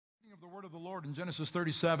word of the Lord in Genesis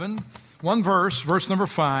 37, one verse, verse number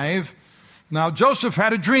 5. Now Joseph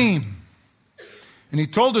had a dream, and he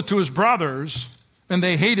told it to his brothers, and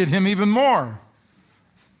they hated him even more.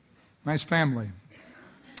 Nice family.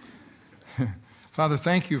 Father,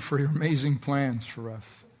 thank you for your amazing plans for us.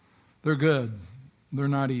 They're good. They're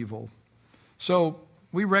not evil. So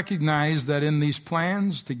we recognize that in these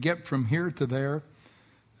plans to get from here to there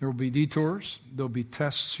will be detours. There'll be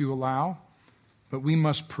tests you allow. But we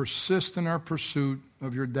must persist in our pursuit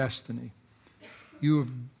of your destiny. You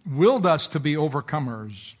have willed us to be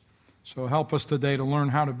overcomers. So help us today to learn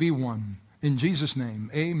how to be one. In Jesus'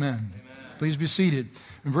 name, amen. Please be seated.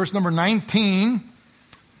 In verse number 19,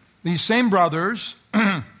 these same brothers,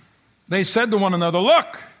 they said to one another,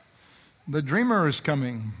 "Look, the dreamer is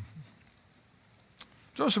coming."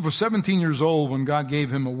 Joseph was 17 years old when God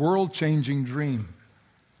gave him a world-changing dream.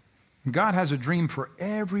 God has a dream for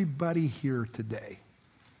everybody here today.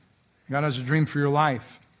 God has a dream for your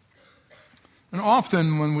life. And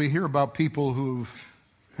often when we hear about people who've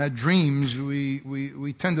had dreams,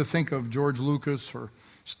 we tend to think of George Lucas or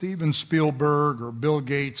Steven Spielberg or Bill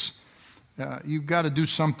Gates. You've got to do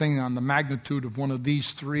something on the magnitude of one of these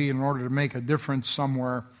three in order to make a difference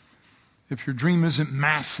somewhere. If your dream isn't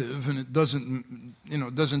massive and it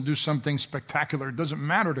doesn't do something spectacular, it doesn't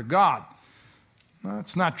matter to God.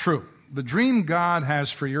 That's not true. The dream God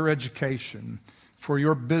has for your education, for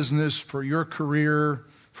your business, for your career,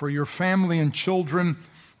 for your family and children,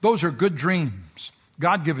 those are good dreams,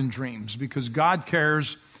 God-given dreams, because God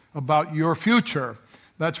cares about your future.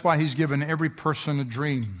 That's why He's given every person a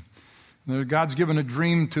dream. God's given a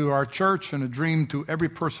dream to our church and a dream to every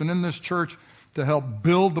person in this church to help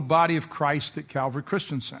build the body of Christ at Calvary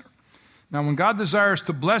Christian Center. Now, when God desires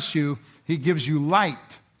to bless you, He gives you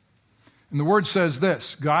light. And the Word says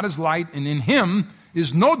this, God is light, and in Him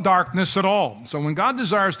is no darkness at all. So when God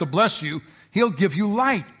desires to bless you, He'll give you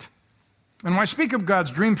light. And when I speak of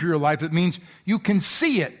God's dream for your life, it means you can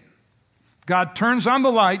see it. God turns on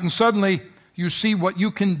the light, and suddenly you see what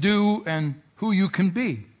you can do and who you can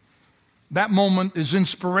be. That moment is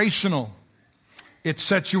inspirational. It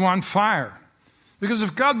sets you on fire. Because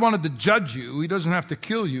if God wanted to judge you, He doesn't have to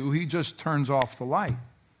kill you. He just turns off the light.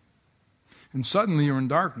 And suddenly you're in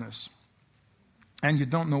darkness. And you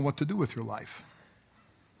don't know what to do with your life.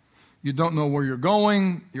 You don't know where you're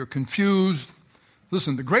going. You're confused.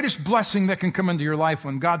 Listen, the greatest blessing that can come into your life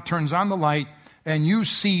when God turns on the light and you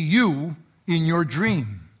see you in your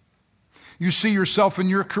dream. You see yourself in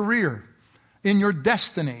your career, in your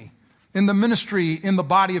destiny, in the ministry, in the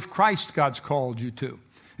body of Christ God's called you to,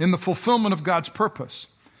 in the fulfillment of God's purpose.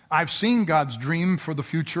 I've seen God's dream for the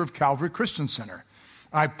future of Calvary Christian Center.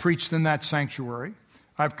 I've preached in that sanctuary.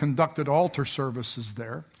 I've conducted altar services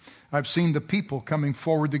there. I've seen the people coming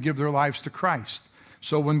forward to give their lives to Christ.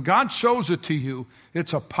 So when God shows it to you,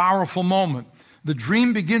 it's a powerful moment. The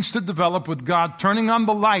dream begins to develop with God turning on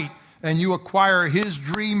the light, and you acquire His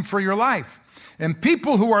dream for your life. And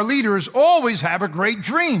people who are leaders always have a great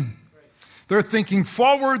dream. They're thinking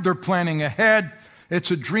forward. They're planning ahead.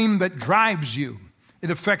 It's a dream that drives you.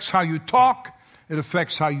 It affects how you talk. It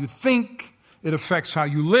affects how you think. It affects how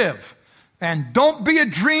you live. And don't be a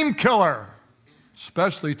dream killer,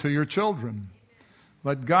 especially to your children.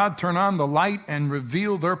 Let God turn on the light and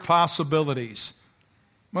reveal their possibilities.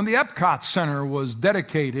 When the Epcot Center was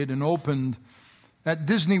dedicated and opened at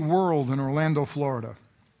Disney World in Orlando, Florida,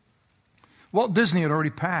 Walt Disney had already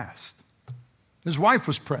passed. His wife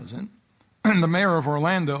was present, and the mayor of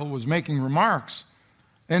Orlando was making remarks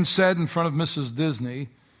and said in front of Mrs. Disney,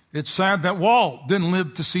 "It's sad that Walt didn't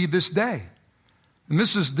live to see this day." And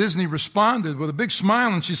Mrs. Disney responded with a big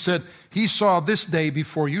smile, and she said, "He saw this day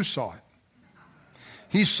before you saw it.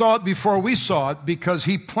 He saw it before we saw it because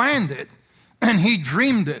he planned it and he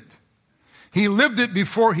dreamed it. He lived it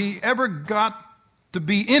before he ever got to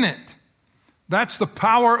be in it." That's the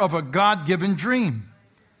power of a God-given dream.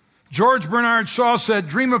 George Bernard Shaw said,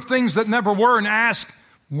 "Dream of things that never were and ask,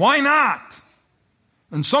 why not?"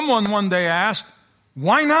 And someone one day asked,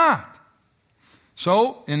 "Why not?"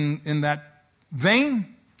 So in that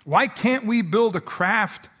vein, why can't we build a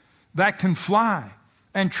craft that can fly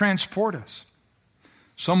and transport us?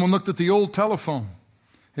 Someone looked at the old telephone.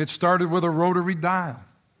 It started with a rotary dial.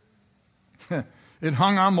 It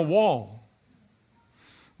hung on the wall.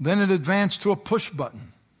 Then it advanced to a push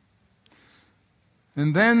button.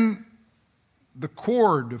 And then the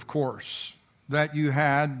cord, of course, that you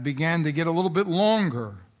had began to get a little bit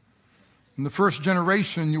longer. In the first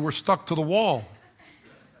generation, you were stuck to the wall,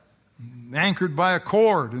 anchored by a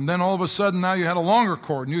cord, and then all of a sudden now you had a longer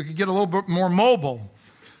cord and you could get a little bit more mobile.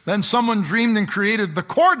 Then someone dreamed and created the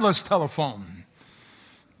cordless telephone.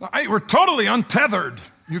 We're totally untethered.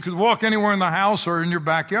 You could walk anywhere in the house or in your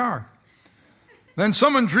backyard. Then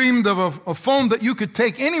someone dreamed of a phone that you could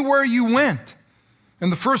take anywhere you went.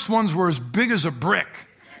 And the first ones were as big as a brick.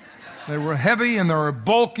 They were heavy and they were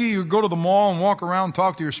bulky. You'd go to the mall and walk around,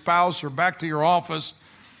 talk to your spouse or back to your office,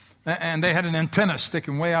 and they had an antenna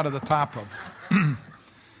sticking way out of the top of it.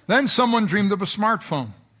 Then someone dreamed of a smartphone.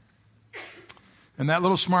 And that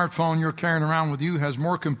little smartphone you're carrying around with you has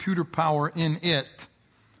more computer power in it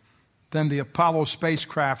than the Apollo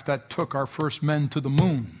spacecraft that took our first men to the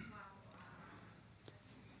moon.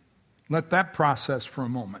 Let that process for a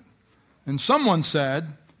moment. And someone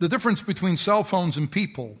said, the difference between cell phones and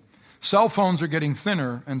people, cell phones are getting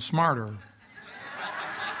thinner and smarter.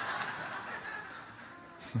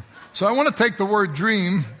 So I want to take the word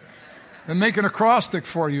dream and make an acrostic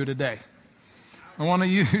for you today. I want to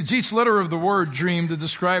use each letter of the word dream to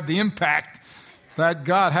describe the impact that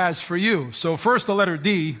God has for you. So first, the letter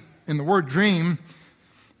D in the word dream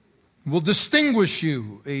will distinguish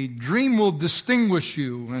you. A dream will distinguish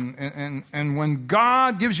you. And when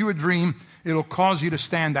God gives you a dream, it'll cause you to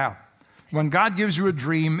stand out. When God gives you a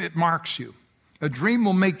dream, it marks you. A dream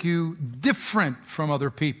will make you different from other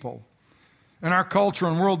people. In our culture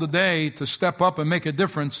and world today, to step up and make a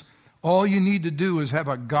difference, all you need to do is have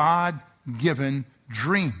a God-given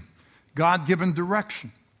dream, God-given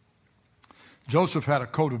direction. Joseph had a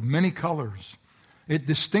coat of many colors. It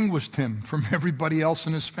distinguished him from everybody else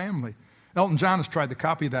in his family. Elton John has tried to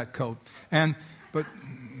copy that coat, but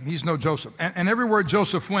he's no Joseph. And everywhere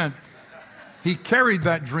Joseph went, he carried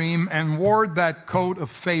that dream and wore that coat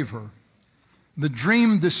of favor. The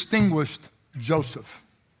dream distinguished Joseph.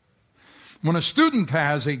 When a student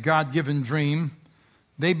has a God-given dream,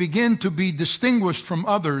 they begin to be distinguished from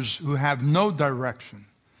others who have no direction.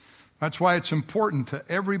 That's why it's important to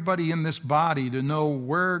everybody in this body to know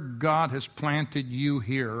where God has planted you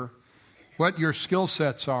here, what your skill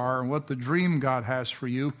sets are, and what the dream God has for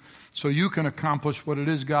you, so you can accomplish what it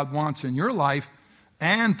is God wants in your life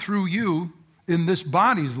and through you in this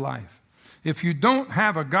body's life. If you don't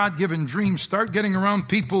have a God-given dream, start getting around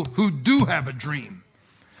people who do have a dream,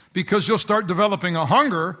 because you'll start developing a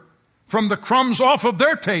hunger from the crumbs off of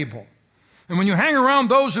their table. And when you hang around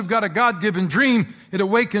those who've got a God-given dream, it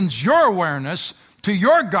awakens your awareness to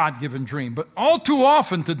your God-given dream. But all too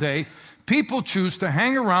often today, people choose to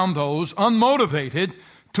hang around those unmotivated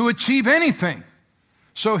to achieve anything.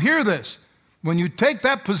 So hear this. When you take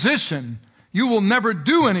that position, you will never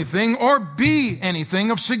do anything or be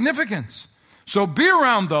anything of significance. So be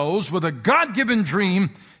around those with a God-given dream,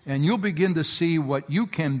 and you'll begin to see what you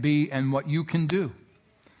can be and what you can do.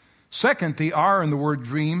 Second, the R in the word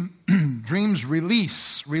dream, dreams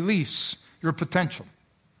release your potential.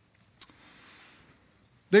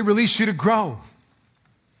 They release you to grow.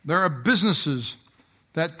 There are businesses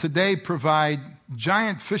that today provide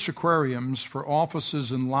giant fish aquariums for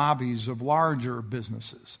offices and lobbies of larger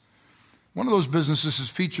businesses. One of those businesses is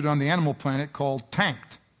featured on the Animal Planet called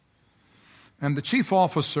Tanked. And the chief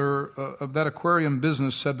officer of that aquarium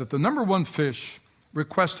business said that the number one fish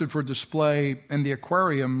requested for display in the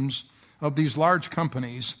aquariums of these large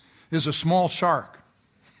companies is a small shark.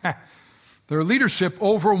 Their leadership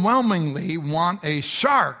overwhelmingly want a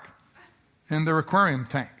shark in their aquarium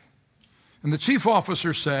tank. And the chief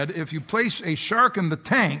officer said, if you place a shark in the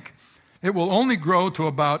tank, it will only grow to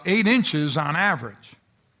about 8 inches on average.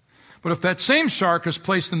 But if that same shark is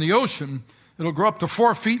placed in the ocean, it'll grow up to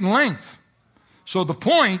 4 feet in length. So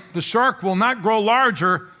the shark will not grow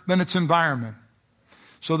larger than its environment.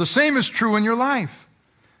 So the same is true in your life.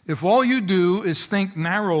 If all you do is think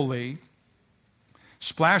narrowly,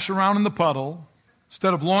 splash around in the puddle,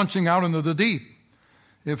 instead of launching out into the deep,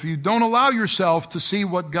 if you don't allow yourself to see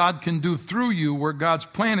what God can do through you where God's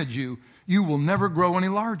planted you, you will never grow any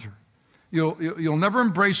larger. You'll never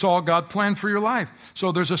embrace all God planned for your life.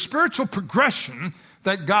 So there's a spiritual progression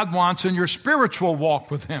that God wants in your spiritual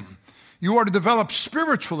walk with Him. You are to develop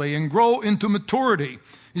spiritually and grow into maturity.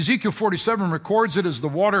 Ezekiel 47 records it as the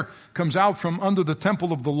water comes out from under the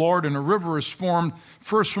temple of the Lord, and a river is formed,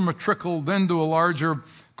 first from a trickle, then to a larger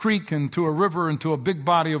creek, and to a river, and to a big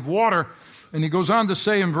body of water. And he goes on to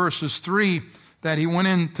say in verses 3 that he went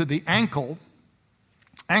into the ankle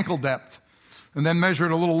depth, and then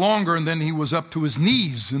measured a little longer, and then he was up to his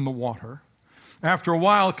knees in the water. After a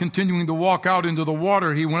while, continuing to walk out into the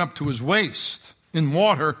water, he went up to his waist in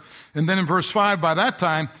water. And then in verse 5, by that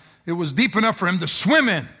time, it was deep enough for him to swim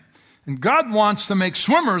in. And God wants to make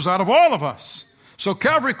swimmers out of all of us. So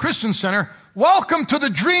Calvary Christian Center, welcome to the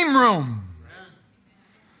dream room.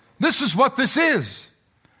 This is what this is.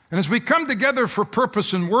 And as we come together for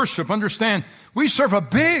purpose and worship, understand we serve a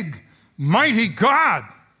big, mighty God.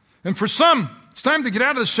 And for some, it's time to get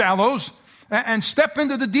out of the shallows and step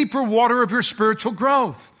into the deeper water of your spiritual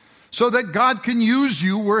growth so that God can use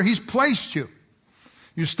you where He's placed you.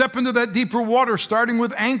 You step into that deeper water starting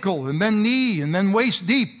with ankle and then knee and then waist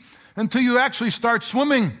deep until you actually start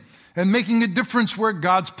swimming and making a difference where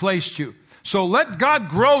God's placed you. So let God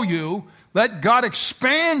grow you. Let God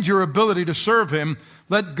expand your ability to serve Him.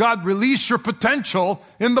 Let God release your potential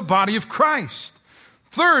in the body of Christ.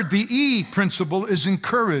 Third, the E principle is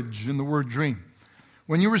encourage in the word dream.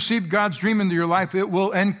 When you receive God's dream into your life, it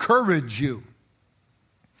will encourage you.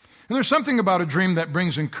 And there's something about a dream that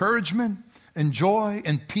brings encouragement and joy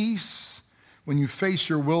and peace when you face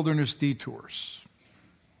your wilderness detours.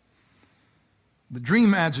 The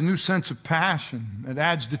dream adds a new sense of passion. It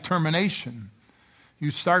adds determination.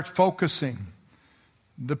 You start focusing.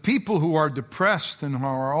 The people who are depressed and who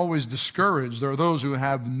are always discouraged are those who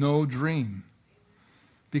have no dream.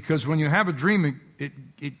 Because when you have a dream,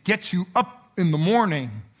 it gets you up in the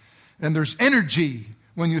morning, and there's energy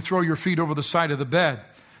when you throw your feet over the side of the bed.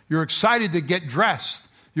 You're excited to get dressed.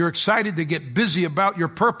 You're excited to get busy about your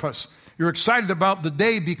purpose. You're excited about the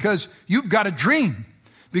day because you've got a dream.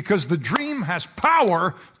 Because the dream has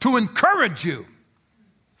power to encourage you.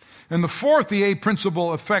 And the fourth, the A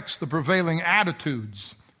principle, affects the prevailing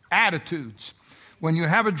attitudes. Attitudes. When you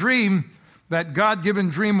have a dream, that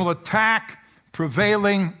God-given dream will attack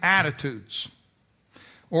prevailing attitudes.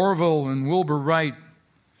 Orville and Wilbur Wright,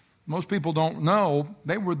 most people don't know,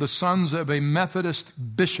 they were the sons of a Methodist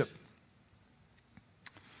bishop.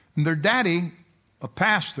 And their daddy, a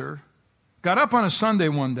pastor, got up on a Sunday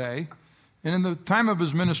one day, and in the time of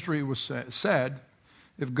his ministry it was said,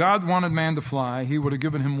 if God wanted man to fly, He would have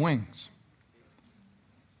given him wings.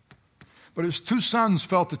 But his two sons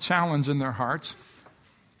felt a challenge in their hearts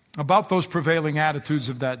about those prevailing attitudes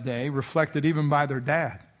of that day, reflected even by their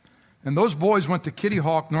dad. And those boys went to Kitty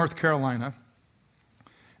Hawk, North Carolina,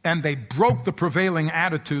 and they broke the prevailing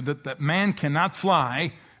attitude that man cannot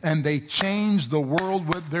fly, and they changed the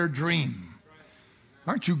world with their dream.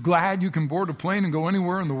 Aren't you glad you can board a plane and go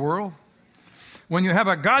anywhere in the world? When you have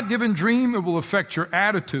a God-given dream, it will affect your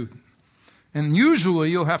attitude. And usually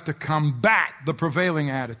you'll have to combat the prevailing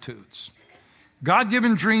attitudes.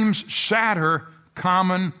 God-given dreams shatter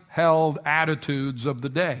common held attitudes of the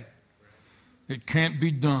day. It can't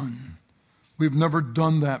be done. We've never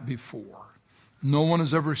done that before. No one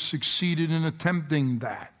has ever succeeded in attempting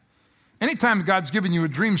that. Anytime God's given you a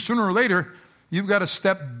dream, sooner or later, you've got to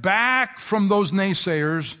step back from those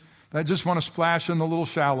naysayers that just want to splash in the little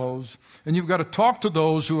shallows, and you've got to talk to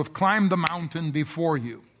those who have climbed the mountain before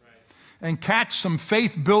you and catch some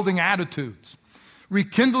faith-building attitudes,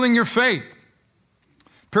 rekindling your faith.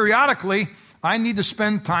 Periodically, I need to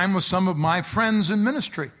spend time with some of my friends in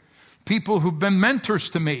ministry, people who've been mentors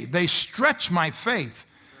to me. They stretch my faith.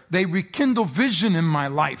 They rekindle vision in my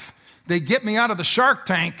life. They get me out of the shark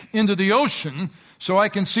tank into the ocean so I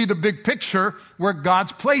can see the big picture where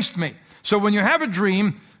God's placed me. So when you have a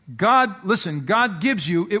dream, God gives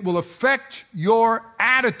you, it will affect your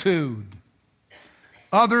attitude.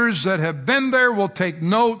 Others that have been there will take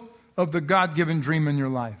note of the God-given dream in your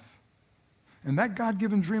life. And that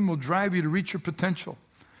God-given dream will drive you to reach your potential.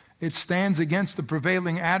 It stands against the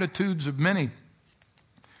prevailing attitudes of many,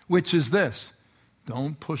 which is this: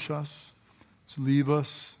 don't push us, leave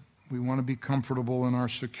us. We want to be comfortable in our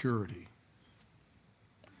security.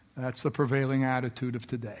 That's the prevailing attitude of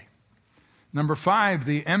today. Number 5,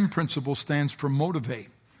 the M principle stands for motivate.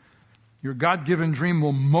 Your God-given dream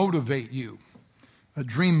will motivate you. A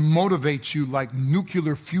dream motivates you like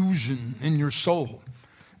nuclear fusion in your soul,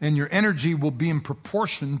 and your energy will be in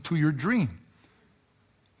proportion to your dream.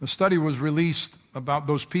 A study was released about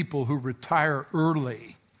those people who retire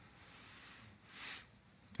early.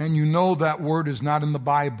 And you know that word is not in the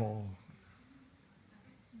Bible.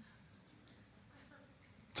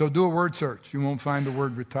 So do a word search. You won't find the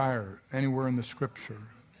word retire anywhere in the Scripture.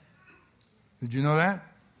 Did you know that?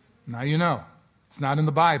 Now you know. It's not in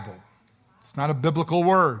the Bible. It's not a biblical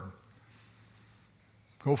word.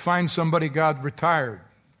 Go find somebody God retired.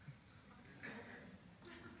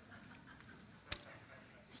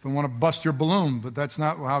 Just don't want to bust your balloon, but that's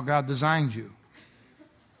not how God designed you.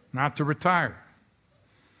 Not to retire.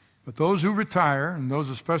 But those who retire, and those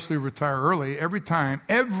especially who retire early, every time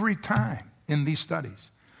in these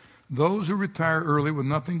studies, those who retire early with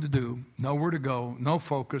nothing to do, nowhere to go, no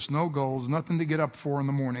focus, no goals, nothing to get up for in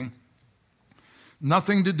the morning,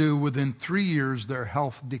 nothing to do, within 3 years their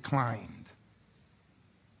health declined.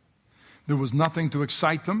 There was nothing to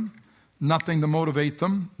excite them, nothing to motivate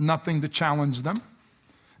them, nothing to challenge them.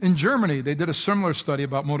 In Germany, they did a similar study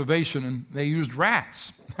about motivation, and they used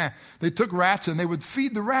rats. They took rats, and they would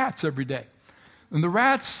feed the rats every day. And the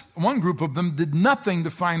rats, one group of them, did nothing to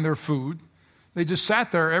find their food. They just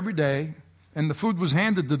sat there every day, and the food was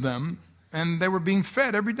handed to them, and they were being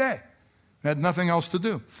fed every day. They had nothing else to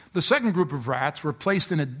do. The second group of rats were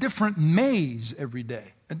placed in a different maze every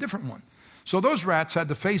day, a different one. So those rats had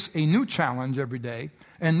to face a new challenge every day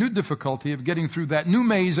and new difficulty of getting through that new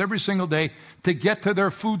maze every single day to get to their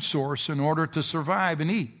food source in order to survive and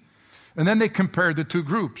eat. And then they compared the two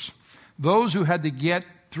groups. Those who had to get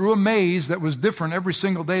through a maze that was different every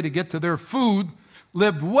single day to get to their food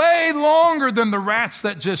lived way longer than the rats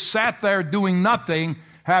that just sat there doing nothing,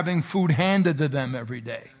 having food handed to them every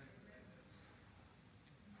day.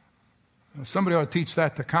 Somebody ought to teach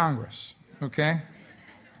that to Congress, okay?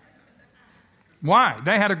 Why?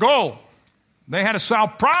 They had a goal. They had to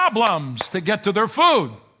solve problems to get to their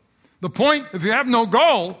food. The point, if you have no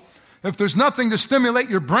goal, if there's nothing to stimulate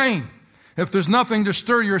your brain, if there's nothing to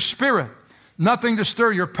stir your spirit, nothing to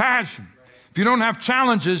stir your passion, if you don't have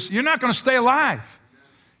challenges, you're not going to stay alive.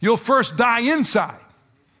 You'll first die inside.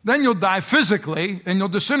 Then you'll die physically, and you'll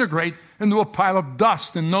disintegrate into a pile of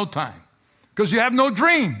dust in no time because you have no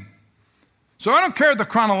dream. So I don't care the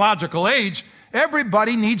chronological age.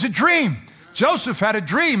 Everybody needs a dream. Joseph had a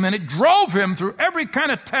dream, and it drove him through every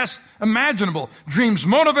kind of test imaginable. Dreams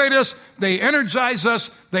motivate us. They energize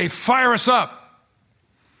us. They fire us up.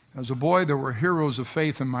 As a boy, there were heroes of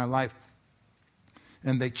faith in my life,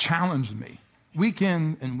 and they challenged me week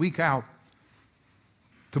in and week out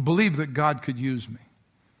to believe that God could use me.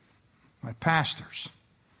 My pastors,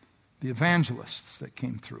 the evangelists that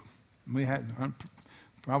came through. We had,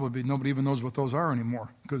 probably nobody even knows what those are anymore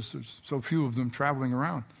because there's so few of them traveling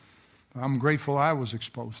around. I'm grateful I was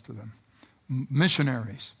exposed to them.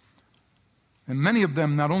 Missionaries. And many of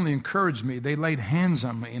them not only encouraged me, they laid hands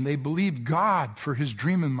on me, and they believed God for his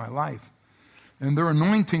dream in my life. And their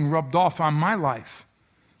anointing rubbed off on my life.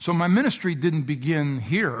 So my ministry didn't begin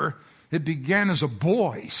here. It began as a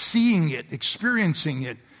boy, seeing it, experiencing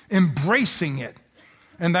it, embracing it.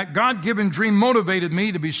 And that God-given dream motivated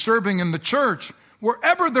me to be serving in the church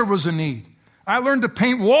wherever there was a need. I learned to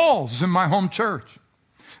paint walls in my home church.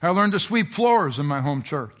 I learned to sweep floors in my home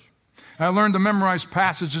church. I learned to memorize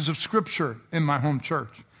passages of Scripture in my home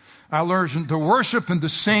church. I learned to worship and to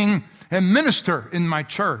sing and minister in my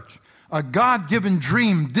church. A God-given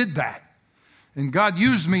dream did that. And God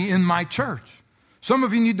used me in my church. Some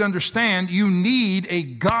of you need to understand you need a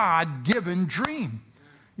God-given dream.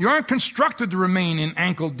 You aren't constructed to remain in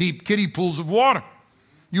ankle-deep kiddie pools of water.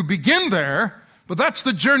 You begin there, but that's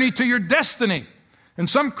the journey to your destiny. And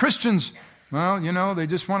some Christians, well, you know, they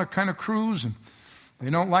just want to kind of cruise, and they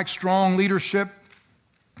don't like strong leadership.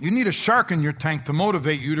 You need a shark in your tank to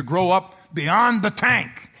motivate you to grow up beyond the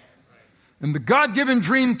tank. And the God-given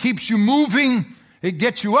dream keeps you moving. It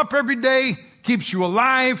gets you up every day, keeps you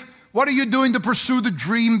alive. What are you doing to pursue the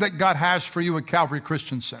dream that God has for you at Calvary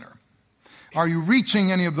Christian Center? Are you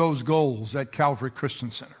reaching any of those goals at Calvary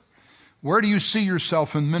Christian Center? Where do you see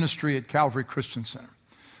yourself in ministry at Calvary Christian Center?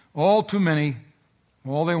 All too many,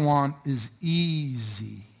 all they want is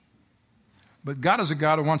easy. But God is a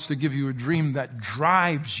God who wants to give you a dream that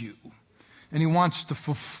drives you. And he wants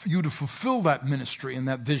you to fulfill that ministry and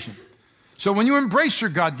that vision. So when you embrace your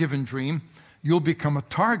God-given dream, you'll become a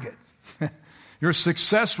target. Your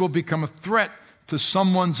success will become a threat to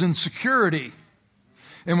someone's insecurity.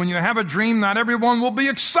 And when you have a dream, not everyone will be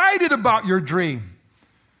excited about your dream.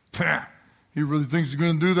 He really thinks he's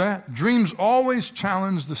going to do that? Dreams always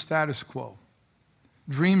challenge the status quo.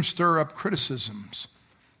 Dreams stir up criticisms.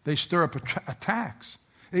 They stir up attacks.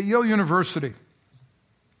 At Yale University,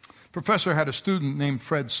 a professor had a student named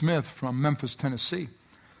Fred Smith from Memphis, Tennessee.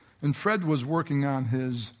 And Fred was working on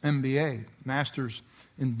his MBA, Master's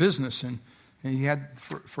in Business, and he had,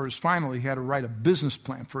 for his final, he had to write a business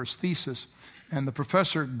plan for his thesis. And the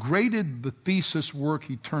professor graded the thesis work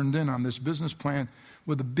he turned in on this business plan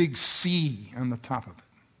with a big C on the top of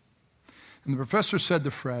it. And the professor said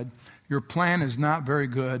to Fred, "Your plan is not very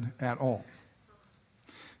good at all."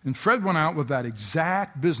 And Fred went out with that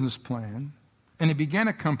exact business plan, and he began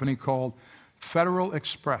a company called Federal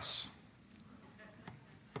Express.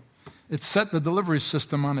 It set the delivery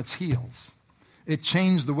system on its heels. It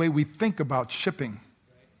changed the way we think about shipping.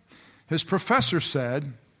 His professor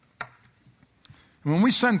said, when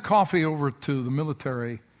we send coffee over to the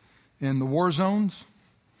military in the war zones,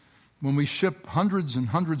 when we ship hundreds and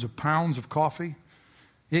hundreds of pounds of coffee,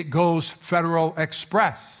 it goes Federal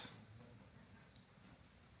Express.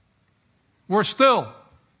 We're still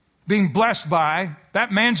being blessed by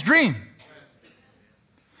that man's dream.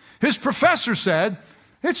 His professor said,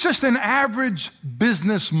 It's just an average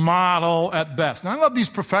business model at best. And I love these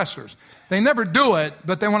professors. They never do it,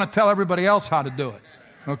 but they want to tell everybody else how to do it.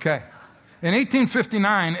 Okay. In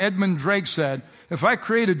 1859, Edmund Drake said, if I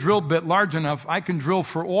create a drill bit large enough, I can drill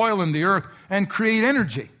for oil in the earth and create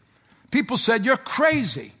energy. People said, you're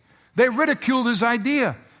crazy. They ridiculed his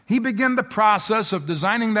idea. He began the process of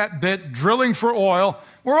designing that bit, drilling for oil.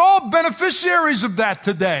 We're all beneficiaries of that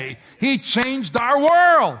today. He changed our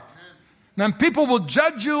world. Then people will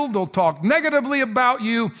judge you. They'll talk negatively about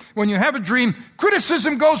you. When you have a dream,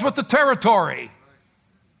 criticism goes with the territory.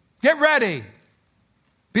 Get ready.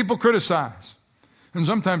 People criticize. And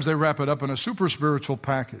sometimes they wrap it up in a super spiritual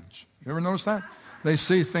package. You ever notice that? They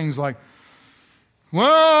say things like,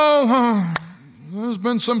 well, there's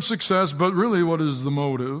been some success, but really what is the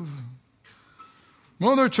motive?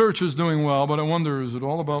 Well, their church is doing well, but I wonder, is it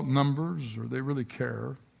all about numbers or they really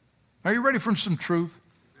care? Are you ready for some truth?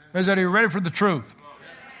 Are you ready for the truth?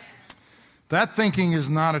 That thinking is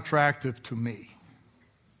not attractive to me.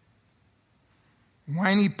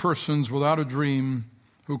 Whiny persons without a dream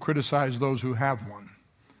who criticize those who have one.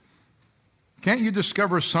 Can't you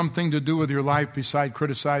discover something to do with your life beside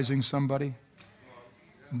criticizing somebody?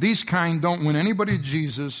 These kind don't win anybody to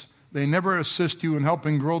Jesus. They never assist you in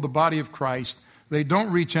helping grow the body of Christ. They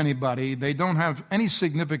don't reach anybody. They don't have any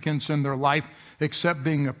significance in their life except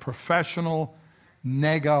being a professional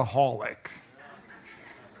negaholic.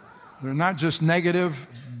 They're not just negative,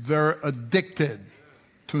 they're addicted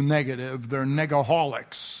to negative. They're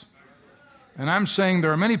negaholics. And I'm saying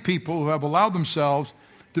there are many people who have allowed themselves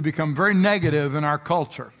to become very negative in our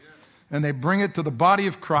culture. And they bring it to the body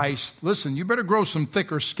of Christ. Listen, you better grow some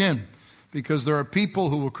thicker skin because there are people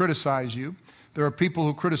who will criticize you. There are people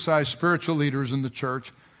who criticize spiritual leaders in the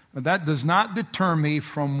church. But that does not deter me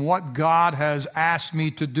from what God has asked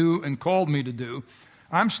me to do and called me to do.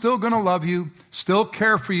 I'm still going to love you, still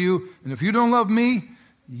care for you. And if you don't love me,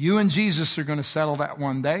 you and Jesus are going to settle that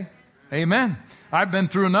one day. Amen. I've been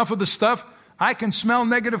through enough of the stuff. I can smell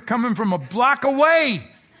negative coming from a block away.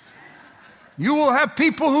 You will have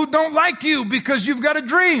people who don't like you because you've got a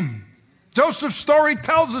dream. Joseph's story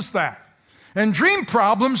tells us that. And dream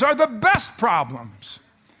problems are the best problems.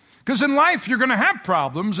 Because in life, you're going to have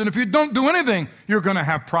problems. And if you don't do anything, you're going to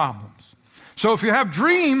have problems. So if you have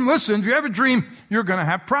dream, listen, if you have a dream, you're going to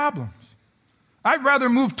have problems. I'd rather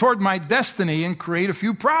move toward my destiny and create a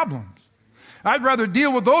few problems. I'd rather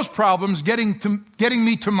deal with those problems getting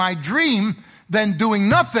me to my dream than doing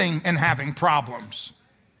nothing and having problems.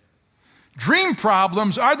 Dream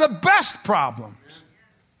problems are the best problems.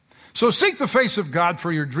 So seek the face of God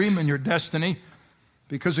for your dream and your destiny,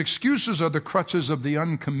 because excuses are the crutches of the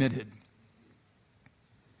uncommitted.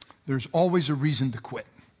 There's always a reason to quit.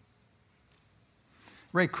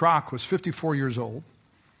 Ray Kroc was 54 years old.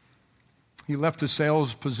 He left his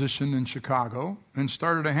sales position in Chicago and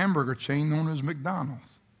started a hamburger chain known as McDonald's.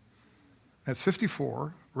 At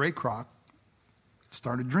 54, Ray Kroc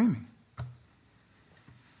started dreaming.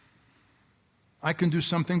 I can do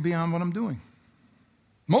something beyond what I'm doing.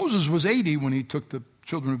 Moses was 80 when he took the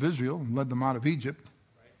children of Israel and led them out of Egypt.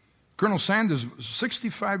 Colonel Sanders was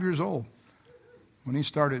 65 years old when he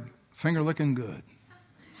started finger licking good.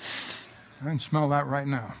 I can smell that right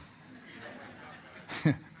now.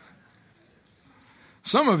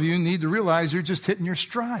 Some of you need to realize you're just hitting your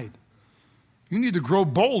stride. You need to grow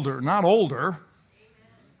bolder, not older.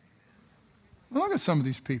 Look at some of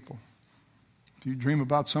these people. If you dream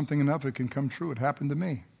about something enough, it can come true. It happened to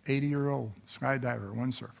me. 80-year-old skydiver,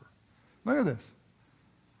 windsurfer. Look at this.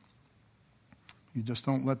 You just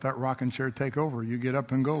don't let that rocking chair take over. You get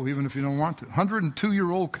up and go, even if you don't want to.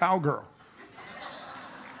 102-year-old cowgirl.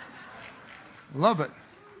 Love it.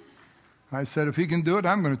 I said, if he can do it,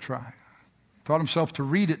 I'm going to try. Taught himself to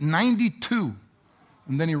read at 92.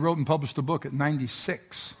 And then he wrote and published a book at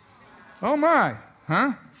 96. Oh my,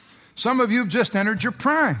 huh? Some of you have just entered your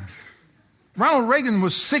prime. Ronald Reagan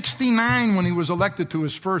was 69 when he was elected to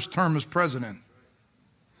his first term as president.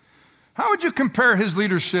 How would you compare his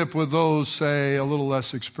leadership with those, say, a little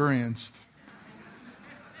less experienced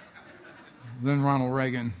than Ronald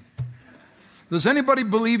Reagan? Does anybody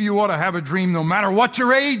believe you ought to have a dream no matter what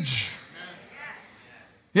your age?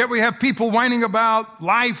 Yet we have people whining about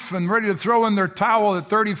life and ready to throw in their towel at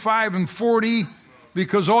 35 and 40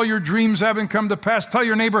 because all your dreams haven't come to pass. Tell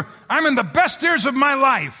your neighbor, I'm in the best years of my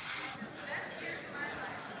life.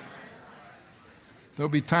 There'll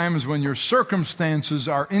be times when your circumstances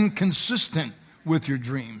are inconsistent with your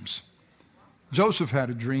dreams. Joseph had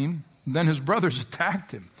a dream, and then his brothers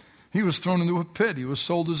attacked him. He was thrown into a pit. He was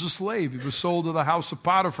sold as a slave. He was sold to the house of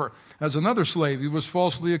Potiphar as another slave. He was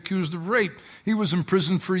falsely accused of rape. He was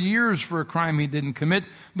imprisoned for years for a crime he didn't commit.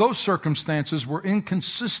 Those circumstances were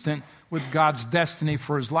inconsistent with God's destiny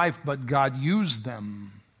for his life, but God used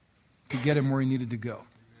them to get him where he needed to go.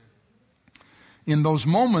 In those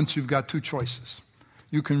moments, you've got two choices.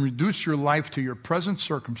 You can reduce your life to your present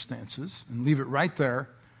circumstances and leave it right there.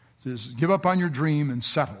 Just give up on your dream and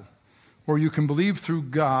settle. Or you can believe through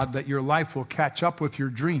God that your life will catch up with your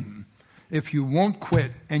dream if you won't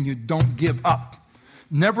quit and you don't give up.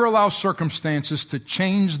 Never allow circumstances to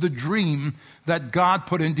change the dream that God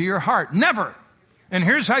put into your heart. Never. And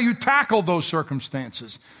here's how you tackle those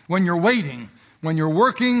circumstances. When you're waiting, when you're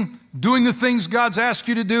working, doing the things God's asked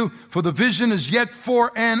you to do, for the vision is yet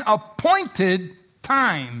for an appointed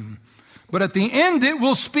time. But at the end it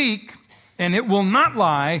will speak, and it will not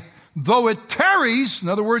lie, though it tarries. In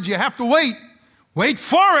other words, you have to wait. Wait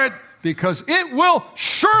for it, because it will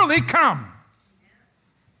surely come.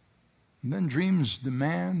 And then dreams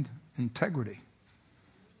demand integrity.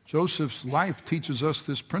 Joseph's life teaches us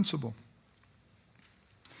this principle.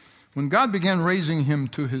 When God began raising him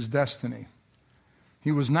to his destiny,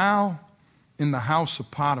 he was now in the house of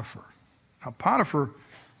Potiphar. Now, Potiphar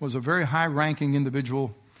was a very high-ranking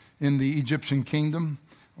individual in the Egyptian kingdom,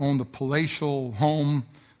 owned a palatial home,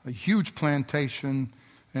 a huge plantation,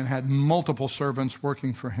 and had multiple servants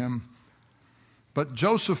working for him. But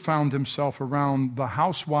Joseph found himself around the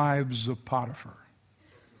housewives of Potiphar.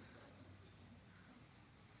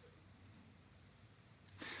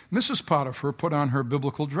 Mrs. Potiphar put on her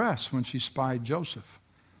biblical dress when she spied Joseph.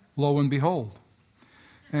 Lo and behold.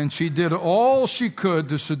 And she did all she could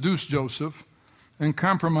to seduce Joseph and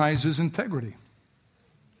compromise his integrity.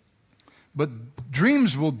 But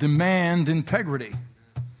dreams will demand integrity.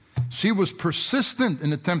 She was persistent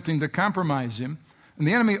in attempting to compromise him. And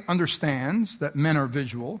the enemy understands that men are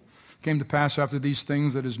visual. It came to pass after these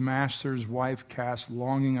things that his master's wife cast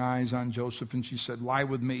longing eyes on Joseph, and she said, "Lie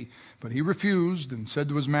with me." But he refused and said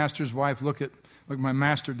to his master's wife, Look, my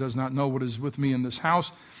master does not know what is with me in this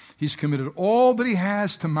house. He's committed all that he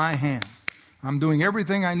has to my hand. I'm doing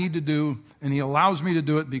everything I need to do, and he allows me to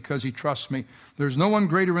do it because he trusts me. There's no one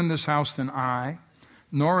greater in this house than I,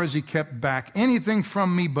 nor has he kept back anything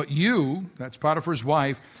from me but you, that's Potiphar's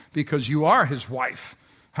wife, because you are his wife.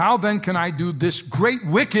 How then can I do this great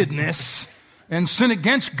wickedness and sin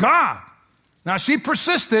against God? Now she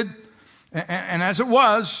persisted, and as it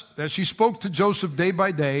was, as she spoke to Joseph day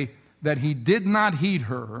by day, that he did not heed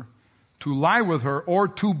her, to lie with her, or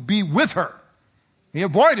to be with her. He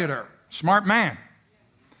avoided her. Smart man.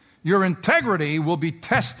 Your integrity will be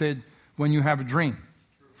tested when you have a dream.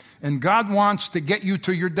 And God wants to get you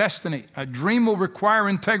to your destiny. A dream will require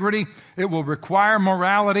integrity. It will require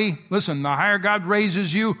morality. Listen, the higher God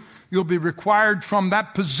raises you, you'll be required from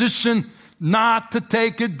that position not to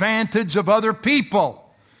take advantage of other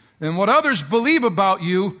people. And what others believe about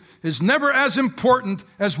you is never as important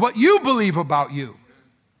as what you believe about you.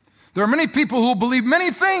 There are many people who believe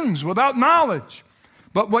many things without knowledge.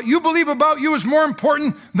 But what you believe about you is more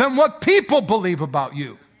important than what people believe about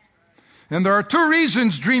you. And there are two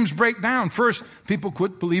reasons dreams break down. First, people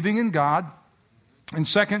quit believing in God. And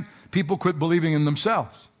second, people quit believing in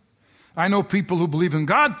themselves. I know people who believe in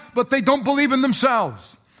God, but they don't believe in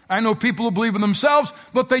themselves. I know people who believe in themselves,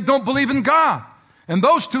 but they don't believe in God. And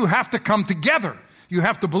those two have to come together. You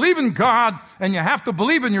have to believe in God, and you have to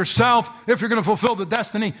believe in yourself if you're going to fulfill the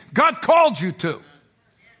destiny God called you to.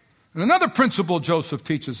 And another principle Joseph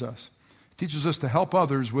teaches us to help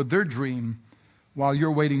others with their dream while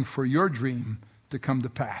you're waiting for your dream to come to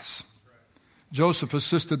pass. Joseph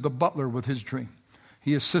assisted the butler with his dream.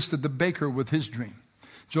 He assisted the baker with his dream.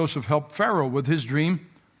 Joseph helped Pharaoh with his dream,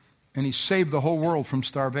 and he saved the whole world from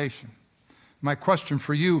starvation. My question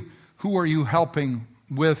for you, who are you helping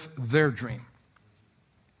with their dream?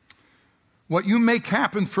 What you make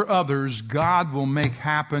happen for others, God will make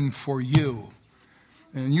happen for you.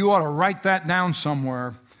 And you ought to write that down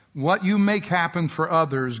somewhere. What you make happen for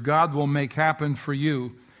others, God will make happen for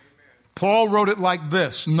you. Paul wrote it like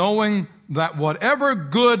this: knowing that whatever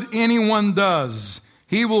good anyone does,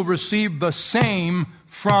 he will receive the same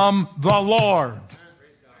from the Lord.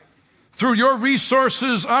 Through your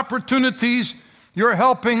resources, opportunities, you're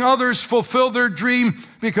helping others fulfill their dream,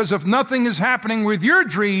 because if nothing is happening with your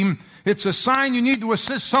dream, it's a sign you need to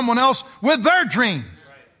assist someone else with their dream.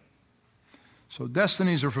 So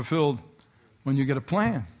destinies are fulfilled when you get a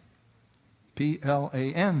plan.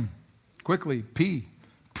 P-L-A-N. Quickly, P.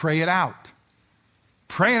 Pray it out.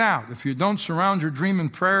 Pray it out. If you don't surround your dream in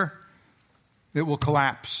prayer, it will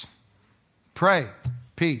collapse. Pray.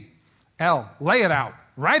 P. L. Lay it out.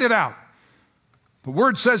 Write it out. The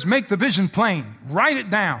Word says make the vision plain. Write it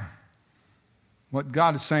down. What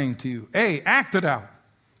God is saying to you. A, act it out.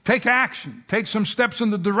 Take action. Take some steps in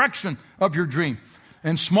the direction of your dream.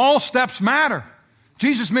 And small steps matter.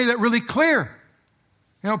 Jesus made that really clear.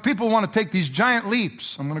 You know, people want to take these giant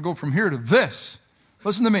leaps. I'm going to go from here to this.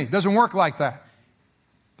 Listen to me. It doesn't work like that.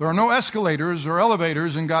 There are no escalators or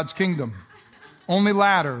elevators in God's kingdom. Only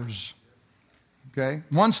ladders. Okay?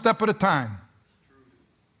 One step at a time.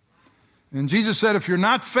 And Jesus said, if you're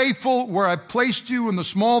not faithful where I've placed you in the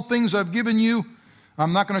small things I've given you,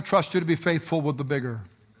 I'm not going to trust you to be faithful with the bigger.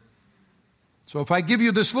 So if I give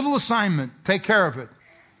you this little assignment, take care of it.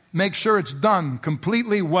 Make sure it's done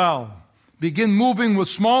completely well. Begin moving with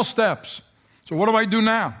small steps. So what do I do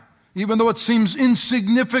now? Even though it seems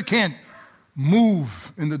insignificant,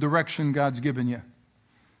 move in the direction God's given you.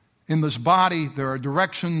 In this body, there are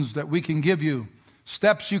directions that we can give you,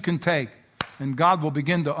 steps you can take, and God will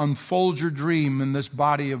begin to unfold your dream in this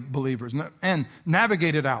body of believers and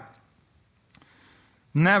navigate it out.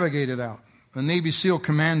 Navigate it out. A Navy SEAL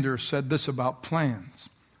commander said this about plans.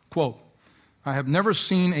 Quote, I have never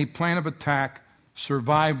seen a plan of attack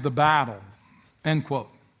survive the battle. End quote.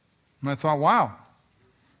 And I thought, wow.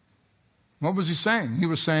 What was he saying? He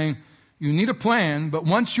was saying, you need a plan, but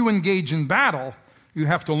once you engage in battle, you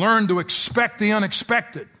have to learn to expect the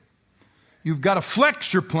unexpected. You've got to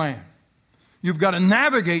flex your plan. You've got to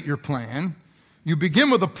navigate your plan. You begin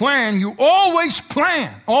with a plan. You always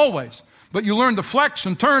plan, always. But you learn to flex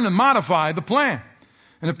and turn and modify the plan.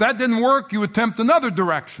 And if that didn't work, you attempt another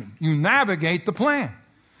direction. You navigate the plan.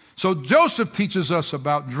 So Joseph teaches us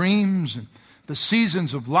about dreams and the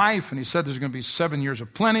seasons of life. And he said there's going to be 7 years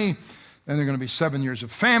of plenty. Then there are going to be 7 years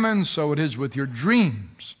of famine. So it is with your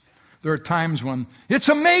dreams. There are times when it's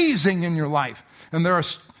amazing in your life. And there are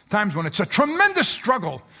times when it's a tremendous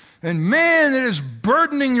struggle. And man, it is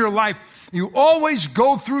burdening your life. You always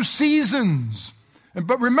go through seasons.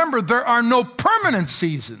 But remember, there are no permanent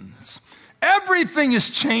seasons. Everything is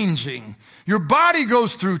changing. Your body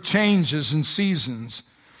goes through changes and seasons.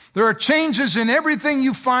 There are changes in everything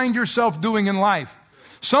you find yourself doing in life.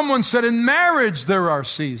 Someone said in marriage there are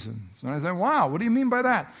seasons. And I said, wow, what do you mean by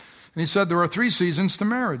that? And he said there are 3 seasons to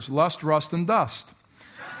marriage: lust, rust, and dust.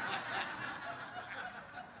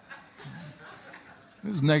 He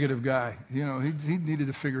was a negative guy. You know, he needed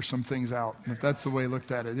to figure some things out. If that's the way he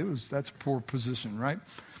looked at it, that's a poor position, right?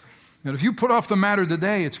 And if you put off the matter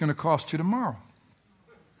today, it's going to cost you tomorrow.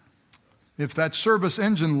 If that service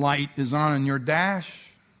engine light is on in your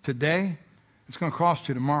dash today, it's going to cost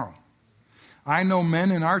you tomorrow. I know men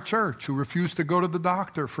in our church who refuse to go to the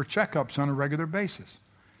doctor for checkups on a regular basis.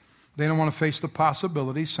 They don't want to face the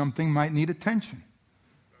possibility something might need attention.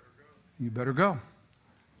 You better go.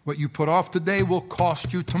 What you put off today will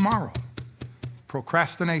cost you tomorrow.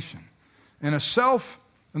 Procrastination. And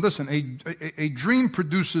listen, a dream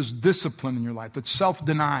produces discipline in your life. It's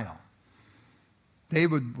self-denial.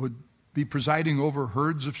 David would be presiding over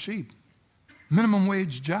herds of sheep. Minimum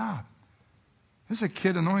wage job. There's a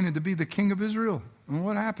kid anointed to be the king of Israel. And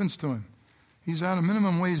what happens to him? He's at a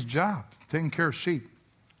minimum wage job, taking care of sheep.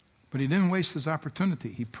 But he didn't waste his opportunity.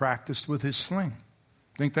 He practiced with his sling.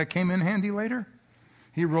 Think that came in handy later?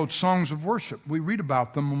 He wrote songs of worship. We read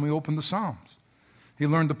about them when we open the Psalms. He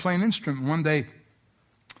learned to play an instrument. One day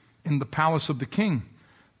in the palace of the king,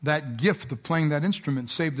 that gift of playing that instrument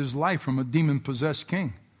saved his life from a demon-possessed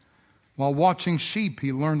king. While watching sheep,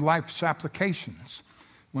 he learned life's applications.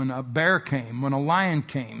 When a bear came, when a lion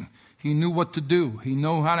came, he knew what to do. He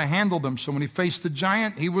knew how to handle them. So when he faced the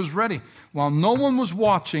giant, he was ready. While no one was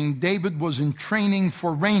watching, David was in training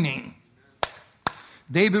for reigning.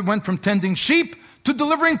 David went from tending sheep to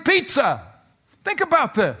delivering pizza. Think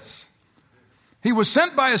about this. He was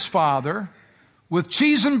sent by his father with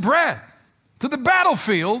cheese and bread to the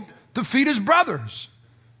battlefield to feed his brothers.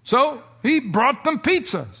 So he brought them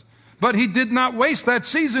pizzas. But he did not waste that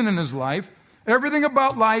season in his life. Everything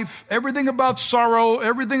about life, everything about sorrow,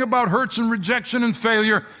 everything about hurts and rejection and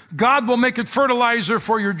failure, God will make it fertilizer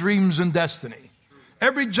for your dreams and destiny.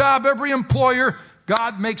 Every job, every employer,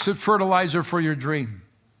 God makes it fertilizer for your dream.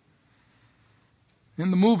 In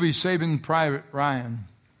the movie Saving Private Ryan,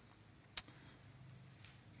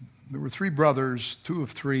 there were 3 brothers. 2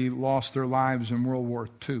 of 3 lost their lives in World War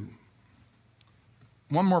II.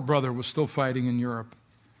 One more brother was still fighting in Europe.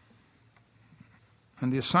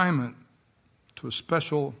 And the assignment to a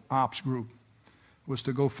special ops group was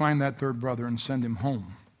to go find that 3rd brother and send him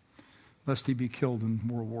home, lest he be killed in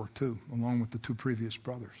World War II, along with the 2 previous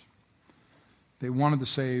brothers. They wanted to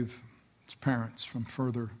save his parents from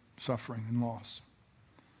further suffering and loss.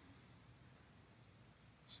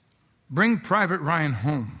 Bring Private Ryan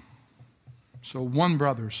home. So one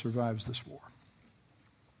brother survives this war.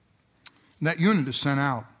 And that unit is sent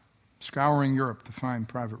out, scouring Europe to find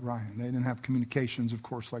Private Ryan. They didn't have communications, of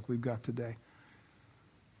course, like we've got today.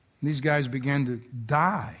 And these guys began to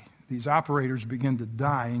die. These operators began to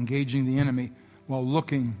die, engaging the enemy while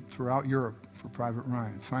looking throughout Europe for Private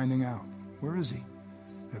Ryan, finding out, where is he?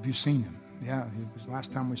 Have you seen him? Yeah, it was the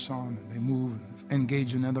last time we saw him. They move,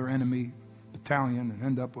 engage another enemy battalion, and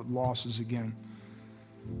end up with losses again.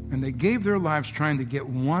 And they gave their lives trying to get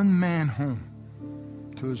one man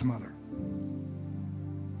home to his mother.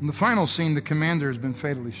 In the final scene, the commander has been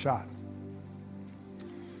fatally shot.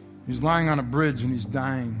 He's lying on a bridge and he's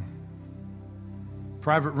dying.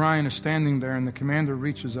 Private Ryan is standing there, and the commander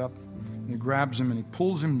reaches up and he grabs him and he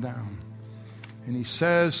pulls him down. And he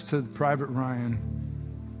says to Private Ryan,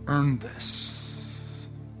 earn this.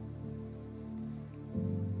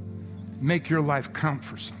 Make your life count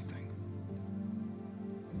for something.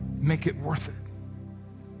 Make it worth it.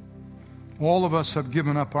 All of us have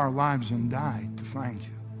given up our lives and died to find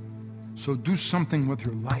you. So do something with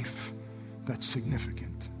your life that's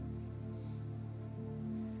significant.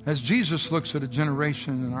 As Jesus looks at a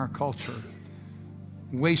generation in our culture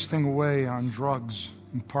wasting away on drugs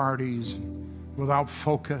and parties without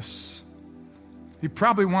focus, he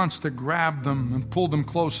probably wants to grab them and pull them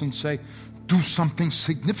close and say, do something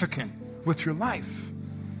significant with your life.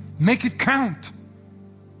 Make it count.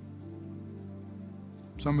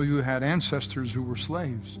 Some of you had ancestors who were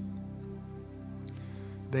slaves.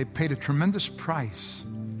 They paid a tremendous price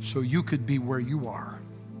so you could be where you are.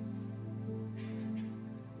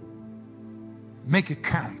 Make it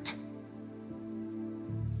count.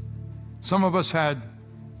 Some of us had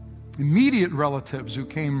immediate relatives who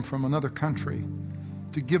came from another country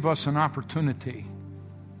to give us an opportunity.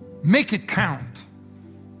 Make it count.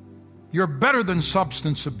 You're better than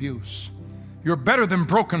substance abuse. You're better than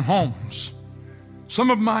broken homes. Some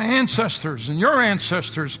of my ancestors and your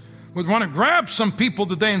ancestors would want to grab some people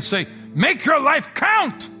today and say, make your life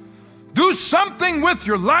count. Do something with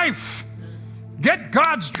your life. Get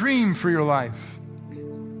God's dream for your life.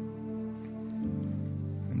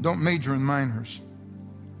 And don't major in minors.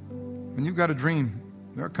 When you've got a dream,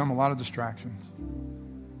 there come a lot of distractions.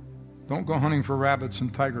 Don't go hunting for rabbits in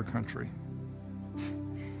tiger country.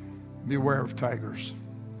 Beware of tigers.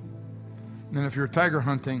 And if you're tiger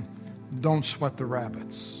hunting, don't sweat the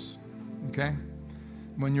rabbits. Okay?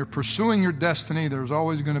 When you're pursuing your destiny, there's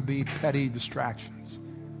always going to be petty distractions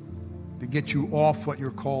to get you off what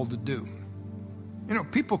you're called to do. You know,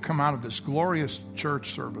 people come out of this glorious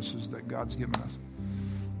church services that God's given us.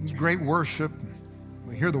 It's great worship.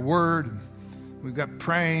 We hear the word. We've got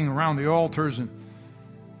praying around the altars, and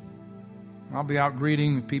I'll be out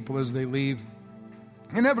greeting the people as they leave.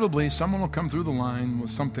 Inevitably, someone will come through the line with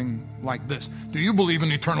something like this. Do you believe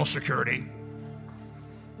in eternal security?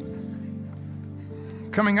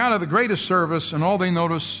 Coming out of the greatest service, and all they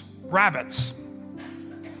notice, rabbits.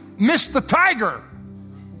 Missed the tiger.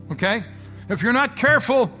 Okay? If you're not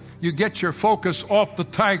careful, you get your focus off the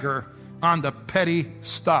tiger onto petty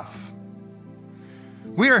stuff.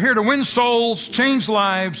 We are here to win souls, change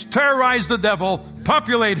lives, terrorize the devil,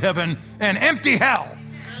 populate heaven, and empty hell.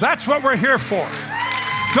 That's what we're here for.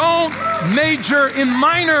 Don't major in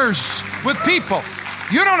minors with people.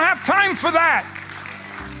 You don't have time for that.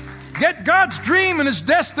 Get God's dream and His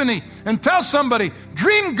destiny and tell somebody,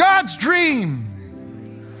 dream God's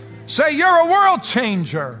dream. Say, you're a world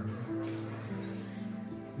changer.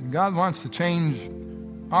 And God wants to change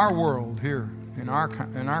our world here in our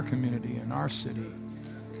community, in our city.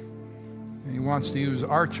 And He wants to use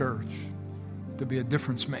our church to be a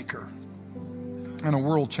difference maker and a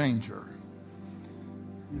world changer.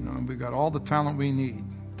 You know, we've got all the talent we need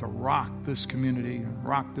to rock this community and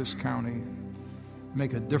rock this county and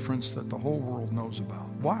make a difference that the whole world knows about.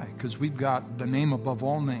 Why? Because we've got the name above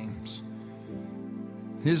all names.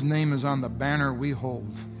 His name is on the banner we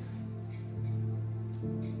hold.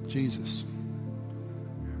 Jesus,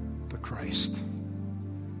 the Christ.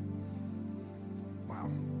 Wow.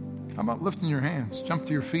 How about lifting your hands? Jump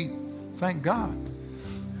to your feet. Thank God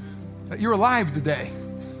that you're alive today.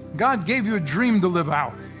 God gave you a dream to live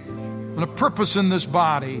out and a purpose in this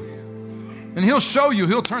body. And He'll show you,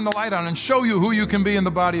 He'll turn the light on and show you who you can be in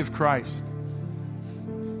the body of Christ.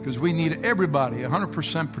 Because we need everybody,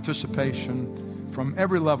 100% participation from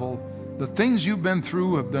every level. The things you've been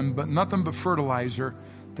through have been but nothing but fertilizer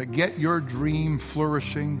to get your dream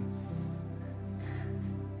flourishing,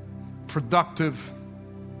 productive,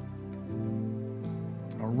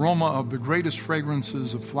 aroma of the greatest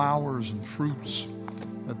fragrances of flowers and fruits,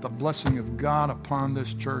 that the blessing of God upon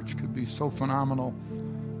this church could be so phenomenal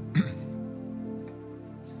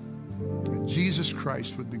Jesus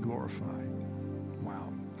Christ would be glorified.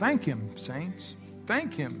 Wow. Thank him, saints.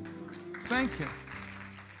 Thank him. Thank him.